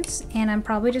concept cards, and I'm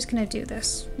probably just gonna do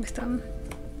this with them.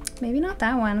 Maybe not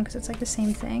that one because it's like the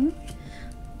same thing.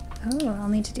 Oh, I'll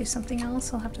need to do something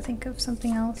else. I'll have to think of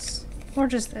something else, or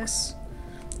just this.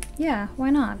 Yeah, why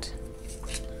not?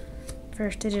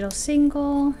 First digital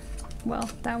single. Well,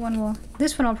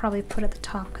 this one I'll probably put at the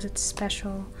top because it's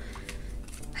special.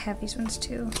 I have these ones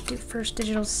too. Do first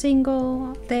digital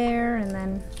single there, and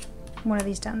then one of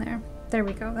these down there. There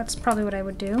we go. That's probably what I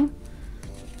would do.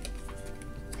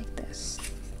 Like this.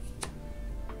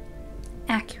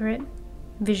 Accurate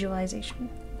visualization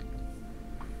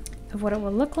of what it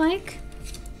will look like.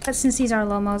 But since these are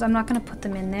Lomos, I'm not going to put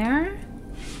them in there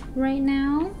right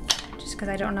now, just because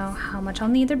I don't know how much I'll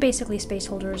need. They're basically space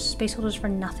holders for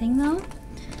nothing though.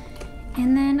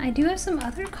 And then I do have some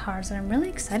other cards that I'm really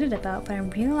excited about, but I'm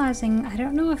realizing I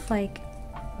don't know if like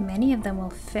many of them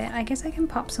will fit. I guess I can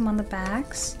pop some on the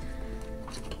backs,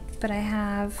 but I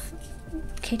have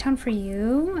K-Town for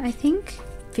You, I think,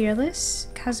 Fearless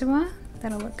Kazuha,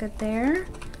 that'll look good there.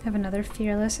 I have another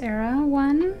Fearless era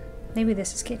one. Maybe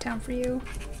this is K-Town for You.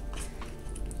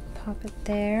 Pop it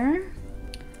there.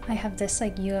 I have this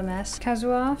like UMS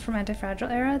Kazuha from Anti-Fragile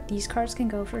era. These cards can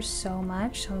go for so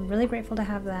much, so I'm really grateful to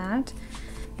have that.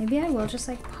 Maybe I will just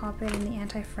like pop it in the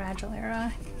Anti-Fragile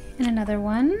era. And another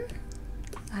one,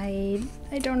 I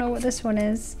don't know what this one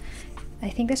is. I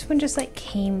think this one just like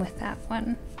came with that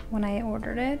one when I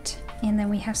ordered it. And then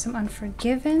we have some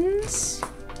Unforgivens.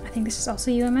 I think this is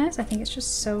also UMS. I think it's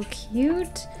just so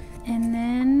cute. And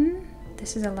then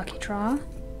this is a lucky draw.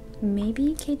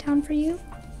 Maybe K-Town for You.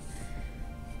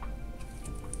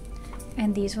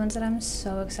 And these ones that I'm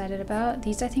so excited about,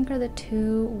 these I think are the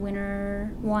two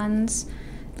winner ones,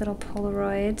 little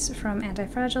Polaroids from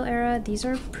Anti-Fragile era. These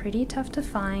are pretty tough to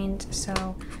find,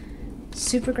 so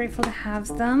super grateful to have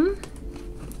them.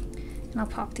 And I'll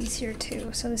pop these here too.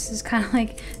 So this is kind of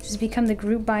like, this has become the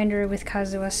group binder with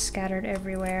Kazuha scattered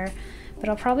everywhere. But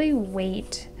I'll probably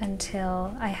wait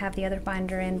until I have the other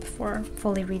binder in before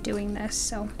fully redoing this.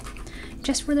 So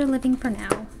just where they're living for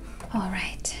now. All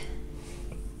right.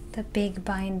 The big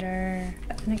binder.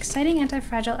 An exciting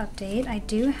Anti-Fragile update. I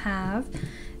do have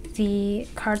the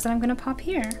cards that I'm going to pop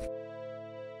here.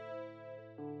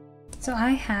 So I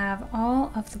have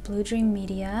all of the Blue Dream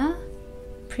Media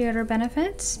pre-order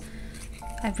benefits.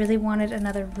 I really wanted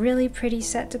another really pretty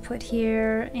set to put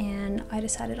here, and I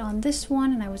decided on this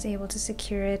one, and I was able to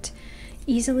secure it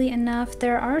easily enough.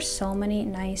 There are so many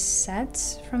nice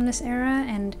sets from this era,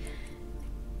 and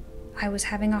I was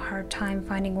having a hard time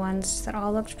finding ones that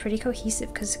all looked pretty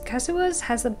cohesive, because Kazuha's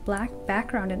has a black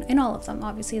background in all of them,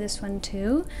 obviously this one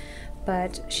too,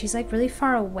 but she's like really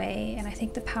far away. And I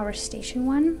think the Power Station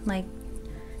one, like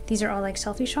these are all like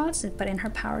selfie shots, but in her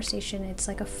Power Station it's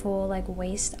like a full like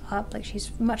waist up, like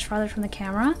she's much farther from the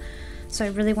camera. So I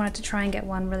really wanted to try and get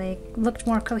one where they looked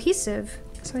more cohesive.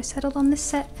 So I settled on this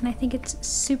set, and I think it's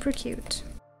super cute.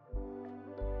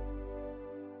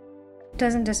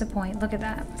 Doesn't disappoint. Look at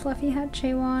that. Fluffy hat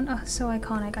Chaewon. Oh, so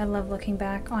iconic. I love looking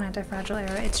back on Anti-Fragile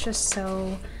Era. It's just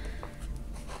so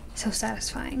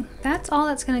satisfying. That's all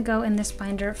that's gonna go in this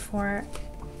binder for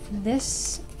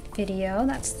this video.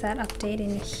 That's that update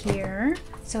in here.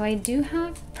 So I do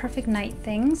have Perfect Night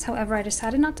things, however I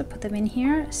decided not to put them in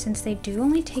here since they do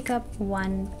only take up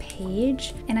one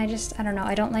page, and I don't know,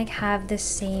 I don't like have this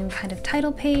same kind of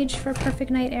title page for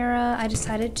Perfect Night Era. I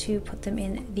decided to put them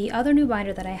in the other new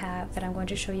binder that I have that I'm going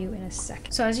to show you in a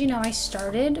second. So as you know, I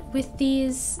started with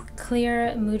these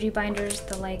clear Muji binders,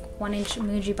 the like 1-inch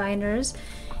Muji binders,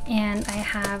 and I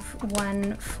have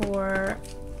one for,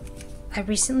 I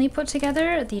recently put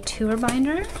together the tour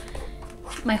binder.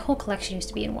 My whole collection used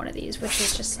to be in one of these, which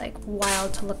is just like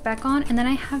wild to look back on. And then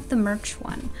I have the merch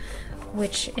one,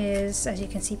 which is, as you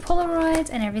can see, Polaroids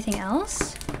and everything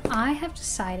else. I have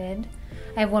decided,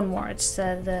 I have one more, it's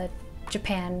the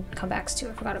Japan comebacks too,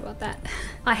 I forgot about that.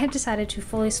 I have decided to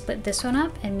fully split this one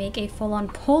up and make a full-on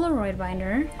Polaroid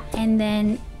binder, and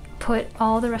then put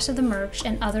all the rest of the merch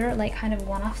and other like kind of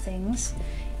one-off things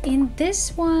in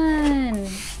this one.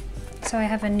 So I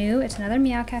have it's another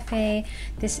Meowcafe.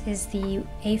 This is the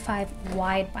A5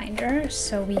 wide binder.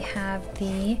 So we have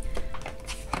the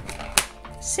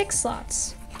 6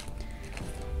 slots.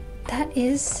 That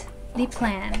is the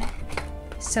plan.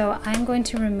 So I'm going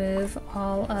to remove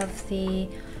all of the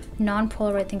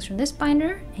non-Polaroid things from this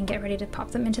binder and get ready to pop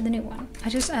them into the new one.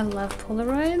 I love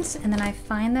Polaroids, and then I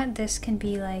find that this can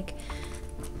be like,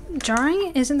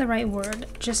 jarring isn't the right word,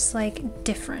 just like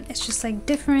different. It's just like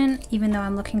different, even though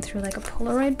I'm looking through like a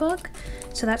Polaroid book.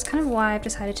 So that's kind of why I've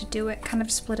decided to do it, kind of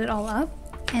split it all up.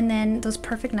 And then those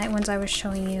Perfect Night ones I was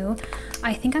showing you,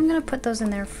 I think I'm gonna put those in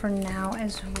there for now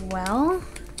as well.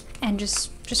 And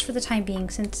just for the time being,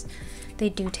 since they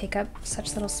do take up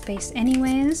such little space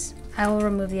anyways, I will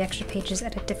remove the extra pages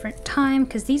at a different time,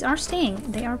 because these are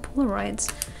staying, they are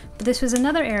Polaroids. But this was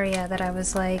another area that I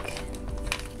was like,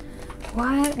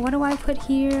 what do I put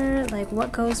here? Like,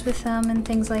 what goes with them and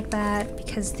things like that,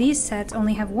 because these sets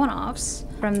only have one-offs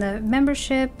from the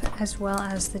membership as well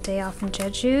as the day off in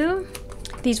Jeju.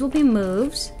 These will be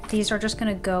moved. These are just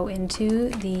gonna go into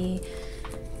the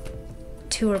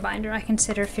tour binder. I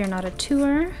consider Fear Not a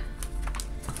tour,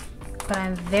 but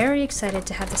I'm very excited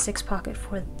to have the 6 pocket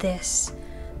for this.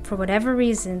 For whatever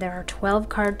reason, there are 12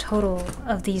 card total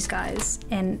of these guys,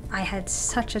 and I had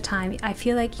such a time. I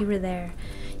feel like you were there.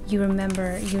 You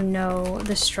remember, you know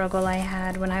the struggle I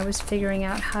had when I was figuring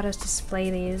out how to display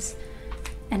these.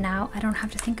 And now I don't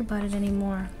have to think about it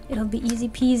anymore. It'll be easy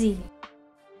peasy.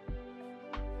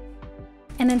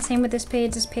 And then same with this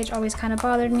page. This page always kind of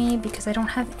bothered me because I don't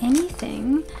have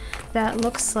anything that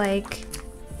looks like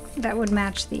that would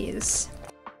match these.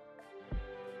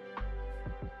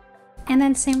 And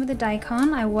then same with the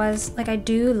Daikon. I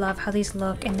do love how these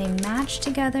look and they match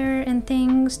together and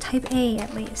things. Type A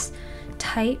at least.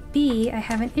 Type B I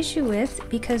have an issue with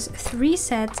because 3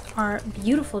 sets are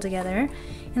beautiful together,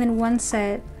 and then 1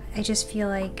 set I just feel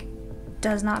like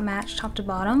does not match top to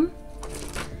bottom.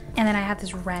 And then I have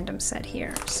this random set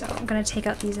here. So I'm gonna take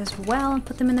out these as well and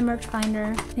put them in the merch binder.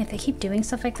 And if they keep doing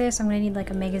stuff like this, I'm gonna need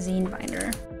like a magazine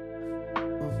binder.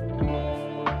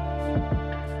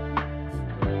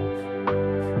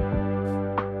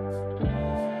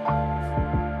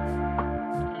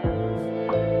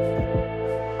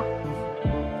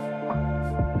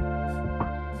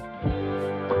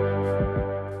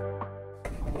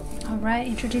 Alright,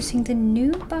 introducing the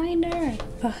new binder.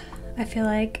 Ugh, I feel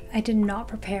like I did not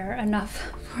prepare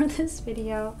enough for this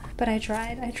video, but I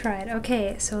tried.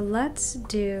 Okay, so let's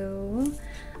do,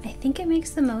 I think it makes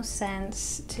the most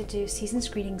sense to do Season's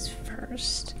Greetings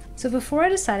first. So before I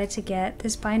decided to get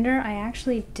this binder, I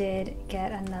actually did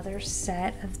get another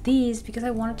set of these because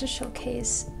I wanted to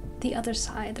showcase the other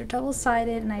side. They're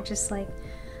double-sided, and I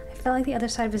felt like the other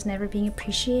side was never being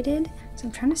appreciated. So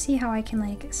I'm trying to see how I can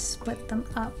like split them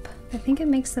up. I think it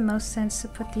makes the most sense to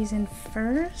put these in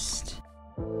first.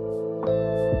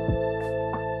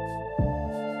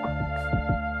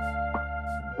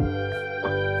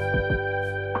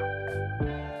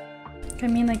 I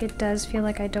mean, like, it does feel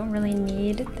like I don't really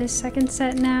need this second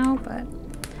set now, but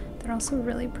they're also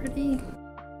really pretty.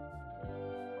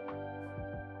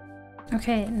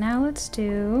 Okay, now let's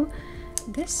do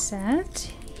this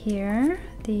set here,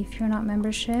 the Fear Not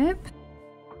membership.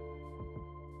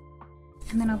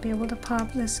 And then I'll be able to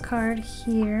pop this card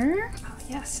here. Oh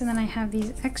yes, and then I have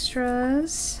these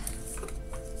extras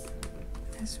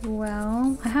as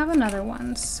well. I have another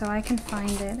one, so I can find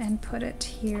it and put it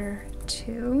here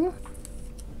too.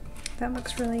 That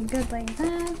looks really good like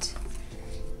that.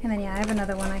 And then yeah, I have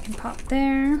another one I can pop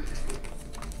there.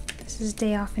 This is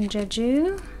Day Off in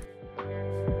Jeju.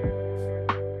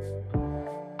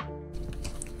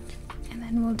 And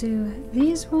then we'll do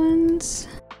these ones.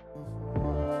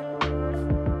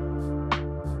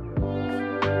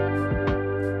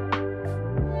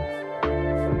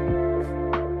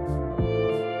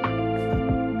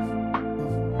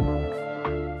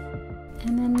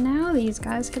 And then now these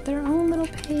guys get their own little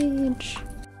page.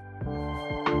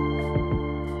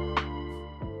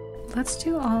 Let's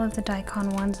do all of the daikon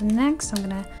ones next. I'm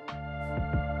gonna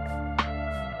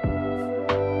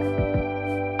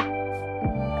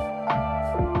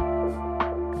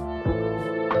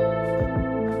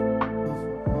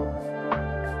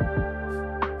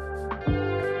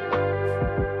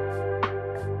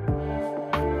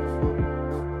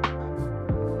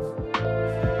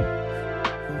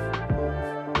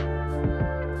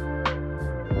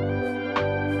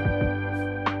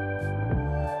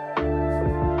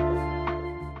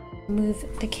move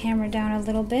the camera down a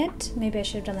little bit. Maybe I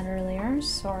should have done that earlier,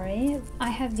 sorry. I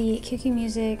have the QQ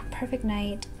Music Perfect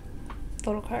Night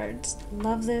Photocards.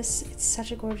 Love this, it's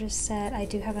such a gorgeous set. I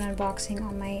do have an unboxing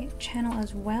on my channel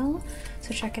as well,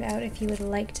 so check it out if you would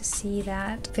like to see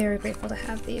that. Very grateful to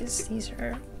have these. These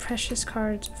are precious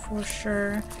cards for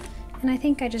sure. And I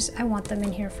think I want them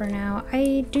in here for now.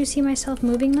 I do see myself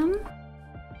moving them,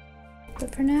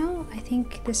 but for now, I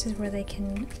think this is where they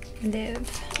can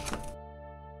live.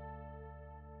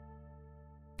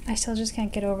 I still just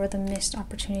can't get over the missed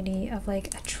opportunity of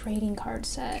like a trading card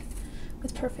set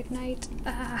with Perfect Night.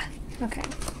 Okay.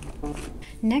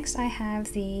 Next I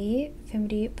have the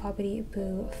Fimity Poppity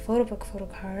Boo photo book photo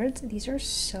cards. These are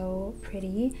so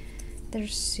pretty. They're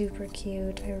super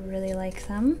cute. I really like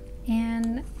them.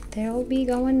 And they'll be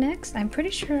going next. I'm pretty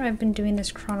sure I've been doing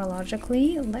this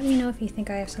chronologically. Let me know if you think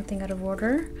I have something out of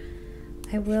order.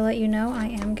 I will let you know I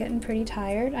am getting pretty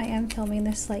tired. I am filming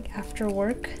this like after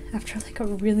work, after like a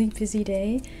really busy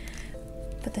day.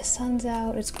 But the sun's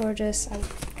out, it's gorgeous. I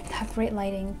have great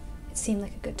lighting. It seemed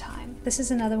like a good time. This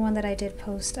is another one that I did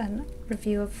post a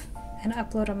review of and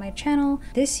upload on my channel.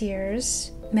 This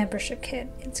year's membership kit.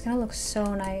 It's gonna look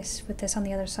so nice with this on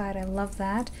the other side. I love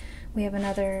that. We have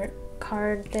another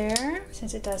card there.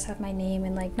 Since it does have my name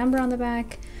and like number on the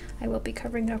back, I will be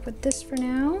covering it up with this for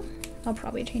now. I'll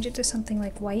probably change it to something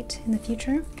like white in the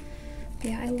future. But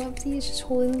yeah, I love these, just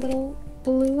holding little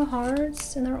blue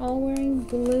hearts, and they're all wearing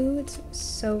blue. It's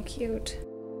so cute.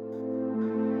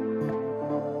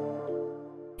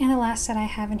 And the last set I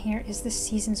have in here is the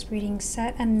Season's Greetings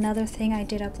set, another thing I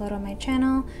did upload on my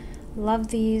channel. Love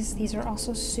these. These are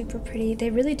also super pretty.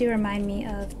 They really do remind me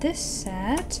of this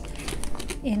set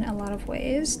in a lot of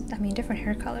ways. I mean, different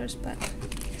hair colors, but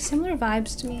similar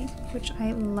vibes to me, which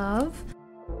I love.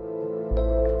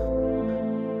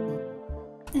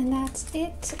 And that's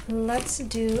it. Let's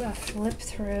do a flip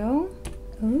through.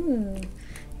 Ooh,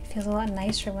 it feels a lot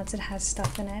nicer once it has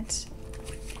stuff in it.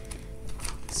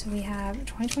 So we have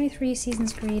 2023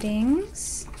 Season's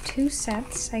Greetings, 2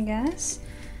 sets, I guess.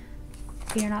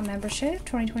 Fear Not membership,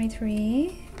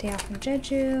 2023, Day Off in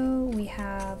Jeju. We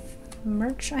have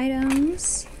merch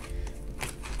items.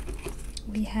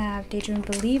 We have Daydream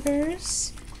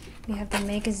Believers. We have the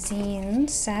magazine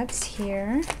sets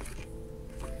here.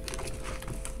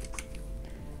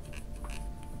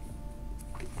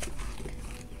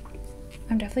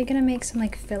 I'm definitely gonna make some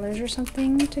like fillers or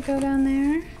something to go down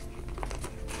there.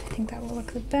 I think that will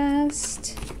look the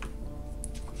best.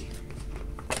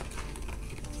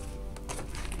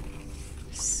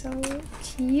 So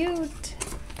cute.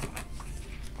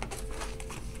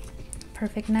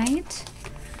 Perfect Night.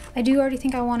 I do already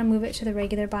think I want to move it to the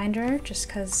regular binder just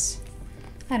because,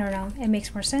 I don't know, it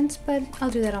makes more sense, but I'll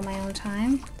do that on my own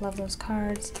time. Love those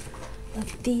cards.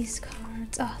 Love these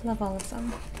cards. Oh, love all of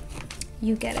them.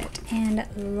 You get it. And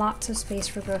lots of space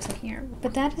for growth in here.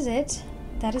 But that is it.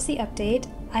 That is the update.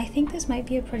 I think this might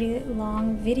be a pretty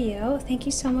long video. Thank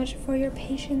you so much for your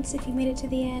patience if you made it to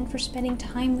the end, for spending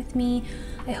time with me.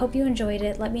 I hope you enjoyed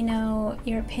it. Let me know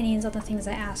your opinions on the things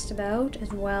I asked about,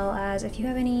 as well as if you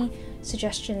have any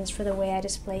suggestions for the way I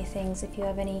display things, if you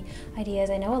have any ideas.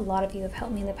 I know a lot of you have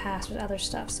helped me in the past with other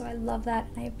stuff, so I love that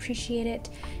and I appreciate it,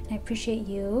 and I appreciate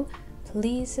you.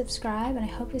 Please subscribe, and I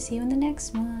hope to see you in the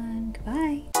next one.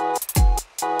 Goodbye.